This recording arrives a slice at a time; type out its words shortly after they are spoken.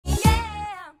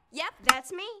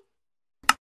That's me.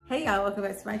 Hey y'all, welcome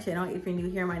back to my channel. If you're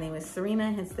new here, my name is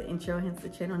Serena, hence the intro, hence the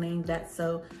channel name. That's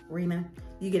so Renna.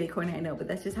 You get it corny, I know, but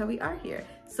that's just how we are here.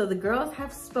 So the girls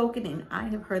have spoken and I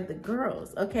have heard the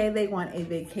girls, okay? They want a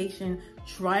vacation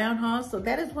try on haul. So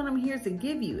that is what I'm here to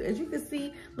give you. As you can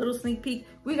see, little sneak peek,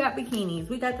 we got bikinis,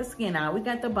 we got the skin out, we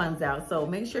got the buns out. So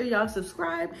make sure y'all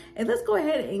subscribe and let's go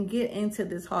ahead and get into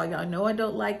this haul. Y'all know I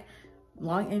don't like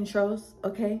long intros,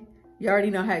 okay? You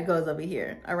already know how it goes over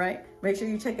here, all right? Make sure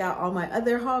you check out all my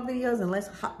other haul videos and let's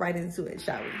hop right into it,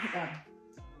 shall we?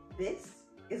 This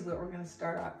is what we're gonna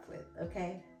start off with,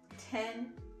 okay?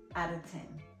 10 out of 10.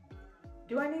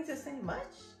 Do I need to say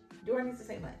much? Do I need to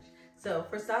say much? So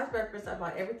for size reference, I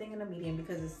bought everything in a medium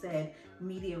because it said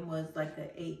medium was like a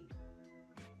 8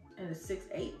 and a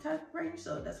 6'8" type range,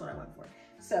 so that's what I went for.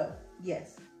 So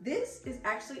yes, this is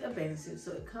actually a bathing suit.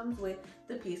 So it comes with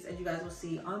the piece, as you guys will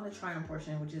see on the try-on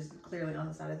portion, which is clearly on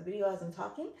the side of the video as I'm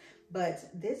talking. But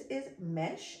this is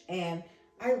mesh and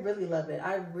I really love it.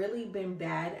 I've really been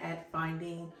bad at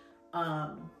finding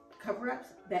cover-ups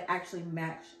that actually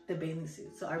match the bathing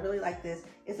suit. So I really like this.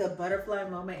 It's a butterfly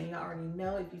moment, and y'all already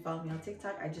know if you follow me on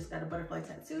TikTok, I just got a butterfly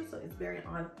tattoo, so it's very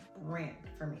on brand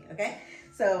for me, okay?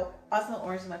 So also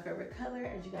orange is my favorite color,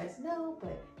 as you guys know,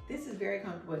 but this is very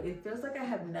comfortable. It feels like I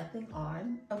have nothing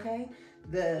on, okay?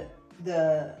 The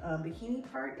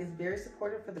bikini part is very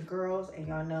supportive for the girls, and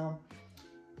y'all know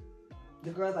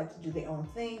the girls like to do their own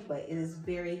thing, but it is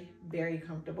very, very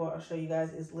comfortable. I'll show you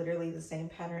guys. It's literally the same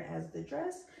pattern as the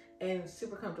dress and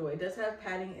super comfortable. It does have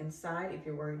padding inside if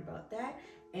you're worried about that.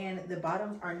 And the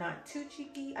bottoms are not too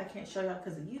cheeky. I can't show y'all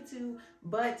because of YouTube,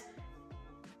 but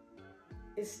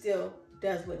it still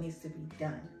does what needs to be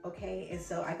done, okay? And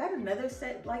so I got another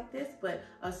set like this, but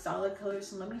a solid color.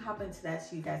 So let me hop into that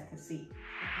so you guys can see.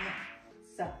 Okay?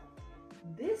 So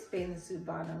this bathing suit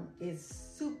bottom is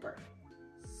super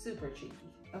cheeky,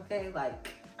 okay?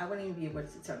 Like I wouldn't even be able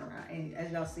to turn around. And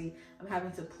as y'all see, I'm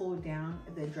having to pull down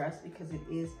the dress because it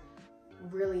is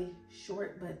really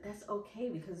short, but that's okay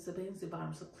because it's a bathing suit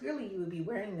bottom. So clearly you would be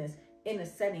wearing this in a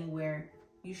setting where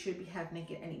you should be half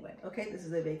naked anyway, okay? This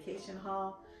is a vacation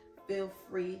haul. Feel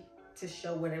free to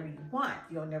show whatever you want.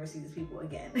 You'll never see these people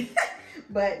again.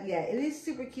 But yeah, it is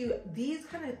super cute. This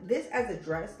as a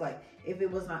dress, like if it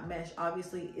was not mesh,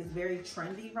 obviously is very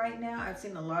trendy right now. I've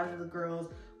seen a lot of the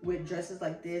girls with dresses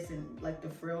like this and like the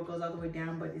frill goes all the way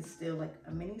down, but it's still like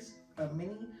a mini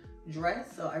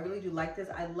dress. So I really do like this.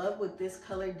 I love what this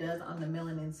color does on the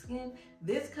melanin skin.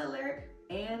 This color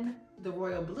and the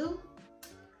royal blue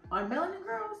on melanin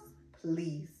girls,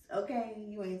 please. Okay,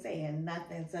 you ain't saying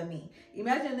nothing to me.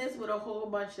 Imagine this with a whole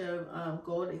bunch of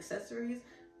gold accessories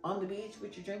on the beach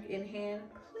with your drink in hand.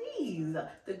 Please,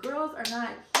 the girls are not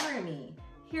hearing me.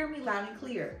 Hear me loud and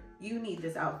clear. You need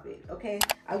this outfit, okay?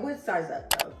 I would size up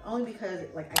though, only because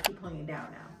like I keep pulling it down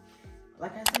now.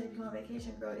 Like I said, if you're on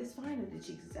vacation, girl, it's fine if the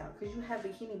cheeks is out because you have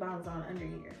bikini bottoms on under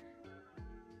here.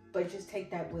 But just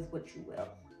take that with what you will,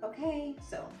 okay?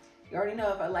 So you already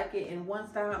know if I like it in one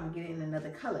style, I'm gonna get it in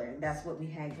another color. And that's what we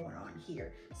had going on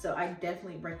here. So I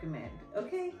definitely recommend,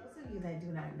 okay? Those of you that do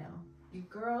not know, your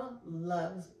girl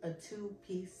loves a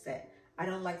 2-piece set. I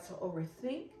don't like to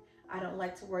overthink. I don't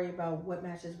like to worry about what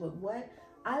matches with what.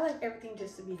 I like everything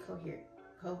just to be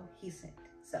cohesive.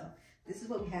 So this is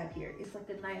what we have here. It's like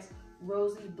a nice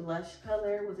rosy blush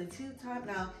color with a tube top.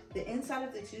 Now, the inside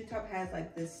of the tube top has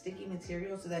like this sticky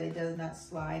material so that it does not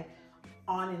slide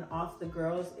on and off the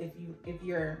girls. If you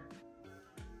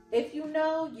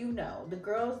know, you know. The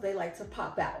girls, they like to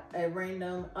pop out at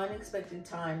random, unexpected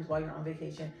times while you're on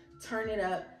vacation. Turn it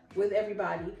up with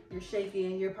everybody. You're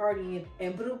shaking, you're partying,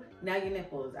 and boom, now your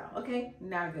nipple is out, okay?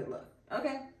 Not a good look,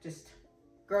 okay? Just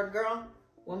girl to girl,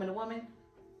 woman to woman,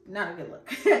 not a good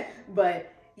look.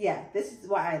 But yeah, this is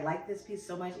why I like this piece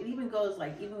so much. It even goes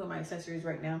like, even with my accessories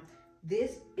right now,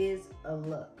 this is a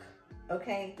look.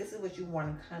 Okay, this is what you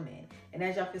want to come in. And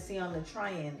as y'all can see on the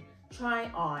try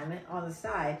on the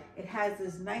side, it has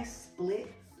this nice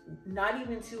split, not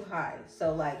even too high.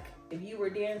 So like if you were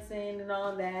dancing and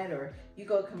all that, or you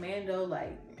go commando,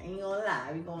 like ain't gonna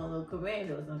lie, we going a little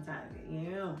commando sometimes, you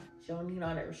know, showing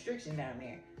all that restriction down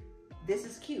there. This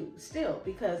is cute still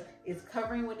because it's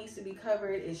covering what needs to be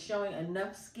covered. It's showing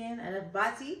enough skin, enough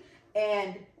body,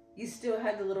 and you still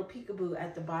have the little peekaboo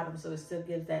at the bottom, so it still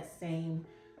gives that same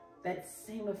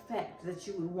effect that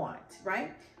you would want,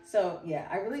 right? So yeah,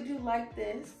 I really do like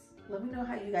this. Let me know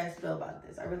how you guys feel about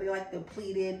this. I really like the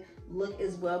pleated look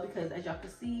as well because as y'all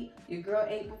can see, your girl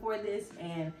ate before this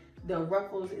and the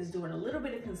ruffles is doing a little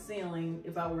bit of concealing.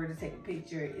 If I were to take a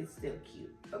picture, it's still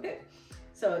cute, okay?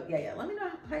 So yeah, let me know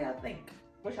how y'all think.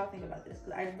 What y'all think about this?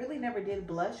 Because I really never did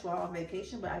blush while on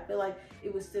vacation, but I feel like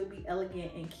it would still be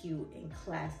elegant and cute and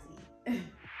classy.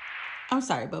 I'm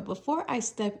sorry, but before I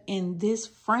step in this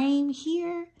frame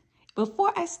here,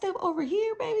 before I step over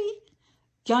here, baby,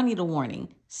 y'all need a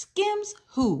warning. Skims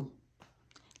who?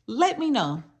 Let me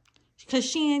know. Because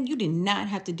Shein, you did not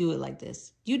have to do it like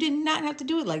this. You did not have to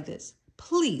do it like this.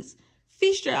 Please,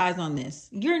 feast your eyes on this.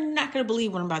 You're not going to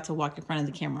believe what I'm about to walk in front of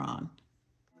the camera on.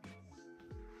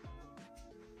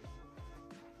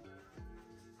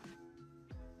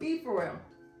 Be for real.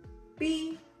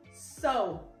 Be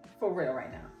so for real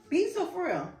right now. Be so for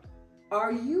real.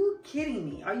 Are you kidding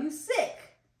me? Are you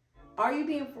sick? Are you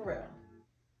being for real?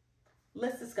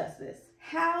 Let's discuss this.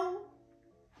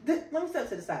 Let me step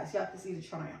to the side so y'all can see the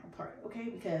try on part, okay?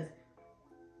 Because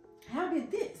how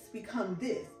did this become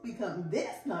this?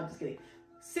 No, I'm just kidding.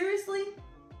 Seriously?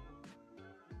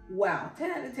 Wow,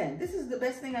 10 out of 10. This is the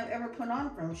best thing I've ever put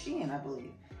on from Shein, I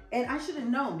believe. And I should have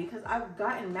known because I've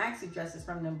gotten maxi dresses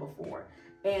from them before.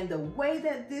 And the way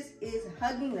that this is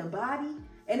hugging the body,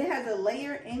 and it has a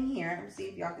layer in here. Let me see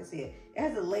if y'all can see it. It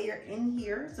has a layer in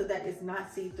here so that it's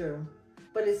not see-through,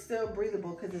 but it's still breathable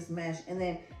because it's mesh. And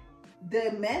then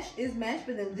the mesh is mesh,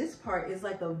 but then this part is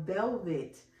like a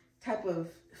velvet type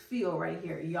of feel right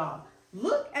here, y'all.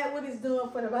 Look at what it's doing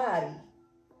for the body.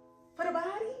 For the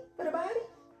body? For the body?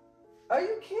 Are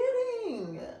you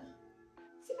kidding?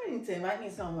 Somebody needs to invite me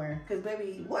somewhere. Because,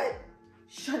 baby, what?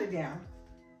 Shut it down.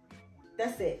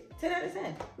 That's it. 10 out of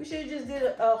 10. We should have just did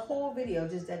a whole video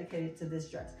just dedicated to this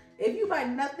dress. If you buy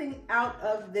nothing out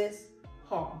of this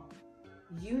haul,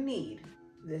 you need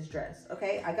this dress,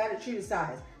 okay? I got a true to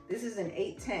size. This is an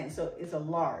 810, so it's a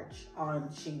large on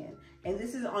Shein. And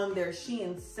this is on their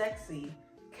Shein Sexy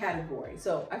category.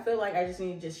 So I feel like I just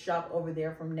need to just shop over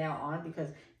there from now on because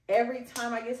every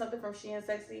time I get something from Shein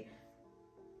Sexy,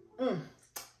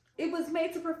 it was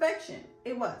made to perfection.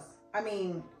 It was. I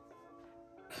mean,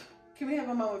 can we have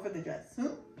a moment for the dress?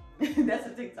 That's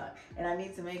a TikTok. And I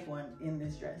need to make one in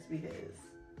this dress because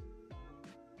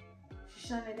she's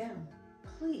shutting it down.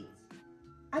 Please.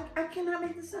 I cannot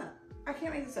make this up. I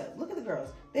can't make this up. Look at the girls.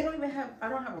 They don't even have, I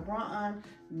don't have a bra on,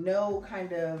 no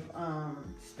kind of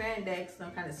spandex, no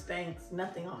kind of Spanx,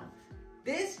 nothing on.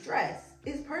 This dress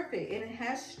is perfect and it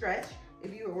has stretch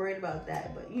if you were worried about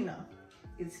that, but you know,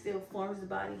 it still forms the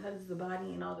body, hugs the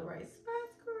body and all the right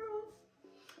spots, girl.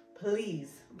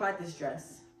 Please buy this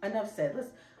dress. Enough said.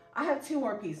 I have 2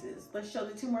 more pieces. Let's show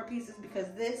the 2 more pieces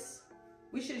because this,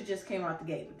 we should have just came out the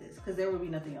gate with this because there would be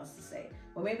nothing else to say.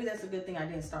 Well, maybe that's a good thing I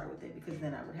didn't start with it because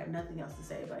then I would have nothing else to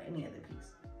say about any other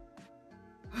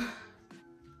piece.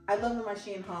 I love when my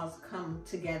Shein hauls come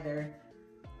together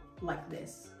like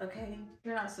this, okay? If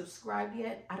you're not subscribed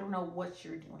yet, I don't know what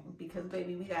you're doing because,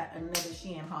 baby, we got another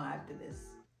Shein haul after this.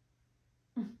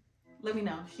 Let me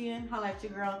know. Shein, holla at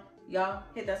your girl. Y'all,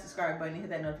 hit that subscribe button and hit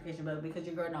that notification button because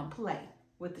your girl don't play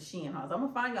with the Shein hauls. I'm going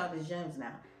to find y'all the gems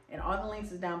now. And all the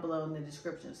links is down below in the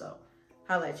description, so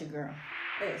holla at your girl.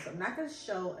 Okay, so I'm not going to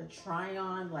show a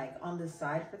try-on like on the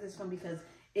side for this one because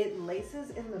it laces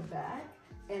in the back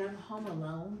and I'm home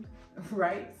alone,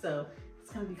 right? So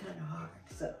it's going to be kind of hard.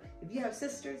 So if you have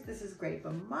sisters, this is great.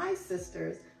 But my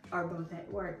sisters are both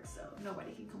at work, so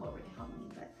nobody can come over to help me.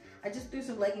 But I just threw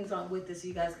some leggings on with this so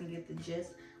you guys can get the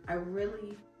gist. I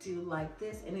really do like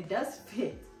this, and it does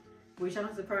fit, which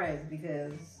I'm surprised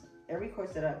because every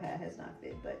corset I've had has not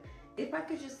fit. But if I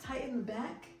could just tighten the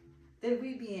back, then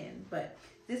we'd be in. But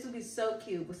this would be so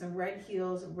cute with some red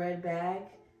heels, red bag.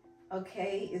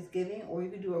 Okay, it's giving. Or you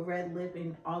could do a red lip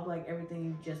and all like everything,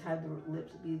 you just have the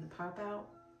lips be the pop out.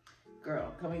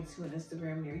 Girl, coming to an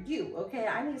Instagram near you. Okay,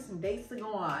 I need some dates to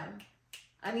go on.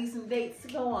 I need some dates to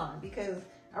go on because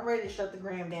I'm ready to shut the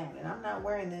gram down. And I'm not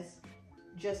wearing this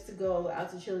just to go out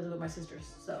to Chili's with my sisters.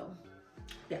 So,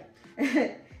 yeah.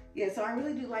 Yeah, so I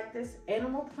really do like this.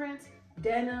 Animal print,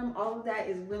 denim, all of that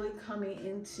is really coming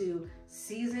into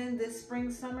season this spring,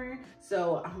 summer.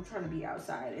 So I'm trying to be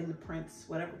outside in the prints,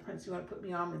 whatever prints you want to put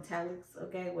me on, metallics,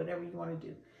 okay, whatever you want to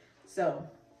do. So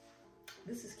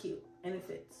this is cute and it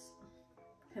fits.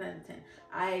 10 out of 10.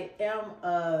 I am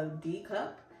a D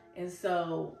cup, and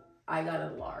so I got a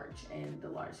large, and the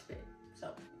large fit.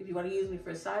 So if you want to use me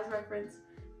for size reference,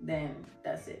 then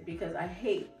that's it. Because I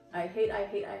hate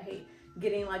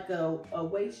getting like a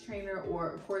waist trainer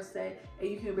or a corset and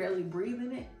you can barely breathe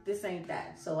in it. This ain't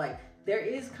that. So like there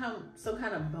is some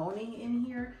kind of boning in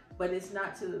here, but it's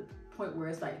not to the point where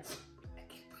it's like, I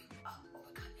can't breathe. Oh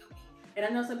my God, help me. And I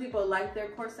know some people like their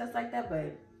corsets like that,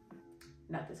 but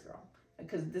not this girl.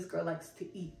 Because this girl likes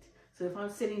to eat. So if I'm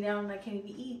sitting down and I can't even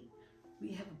eat, we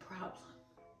have a problem.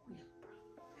 We have a problem.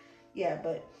 Yeah,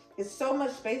 but It's so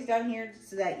much space down here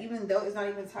so that even though it's not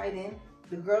even tied in,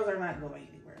 the girls are not going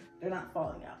anywhere. They're not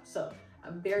falling out. So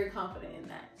I'm very confident in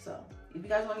that. So if you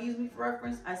guys want to use me for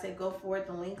reference, I say go for it.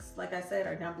 The links, like I said,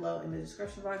 are down below in the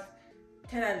description box.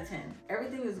 10 out of 10.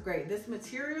 Everything is great. This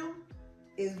material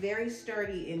is very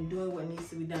sturdy in doing what needs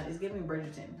to be done. It's giving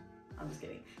Bridgerton. I'm just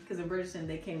kidding. Because in Bridgerton,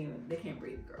 they can't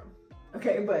breathe, girl.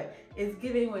 Okay, but it's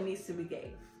giving what needs to be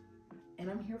gave. And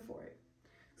I'm here for it.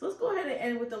 So let's go ahead and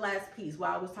end with the last piece.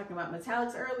 While I was talking about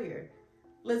metallics earlier,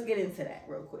 let's get into that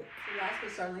real quick. So last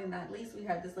but certainly not least, we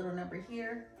have this little number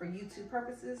here for YouTube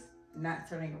purposes. Not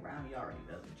turning around, you already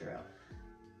know the drill.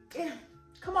 Yeah,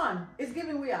 come on, it's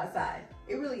giving we outside.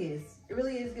 It really is. It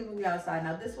really is giving we outside.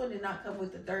 Now this one did not come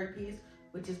with the third piece,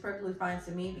 which is perfectly fine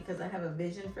to me because I have a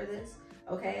vision for this.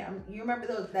 Okay, you remember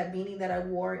that beanie that I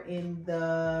wore in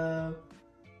the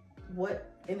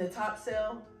top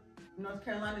sale North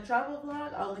Carolina travel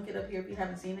vlog? I'll link it up here if you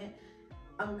haven't seen it.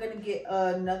 I'm gonna get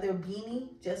another beanie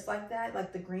just like that,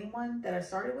 like the green one that I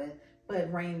started with,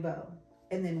 but rainbow,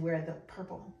 and then wear the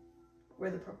purple. Wear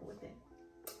the purple with it.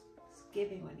 It's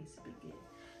giving what needs to be given.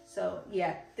 So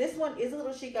yeah, this one is a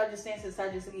little cheeky. I'll just stand to the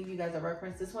side just to give you guys a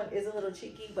reference. This one is a little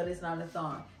cheeky, but it's not a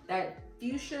thong. That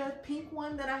fuchsia pink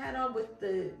one that I had on with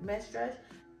the mesh dress,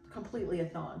 completely a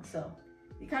thong. So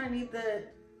you kind of need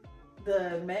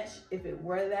the mesh if it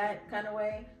were that kind of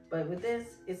way, but with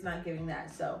this, it's not giving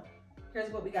that. So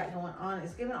here's what we got going on.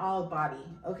 It's giving all body.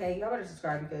 Okay, y'all better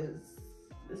subscribe because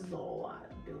this is a lot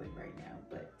I'm doing right now.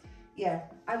 But yeah,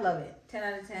 I love it. 10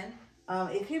 out of 10.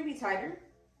 It can be tighter,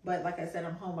 but like I said,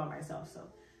 I'm home by myself, so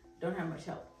don't have much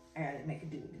help. I gotta make it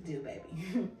do what it do,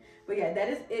 baby. But yeah, that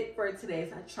is it for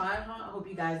today's try on haul. I hope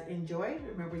you guys enjoyed.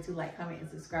 Remember to like, comment, and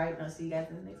subscribe, and I'll see you guys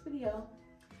in the next video.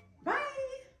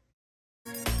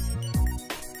 Bye.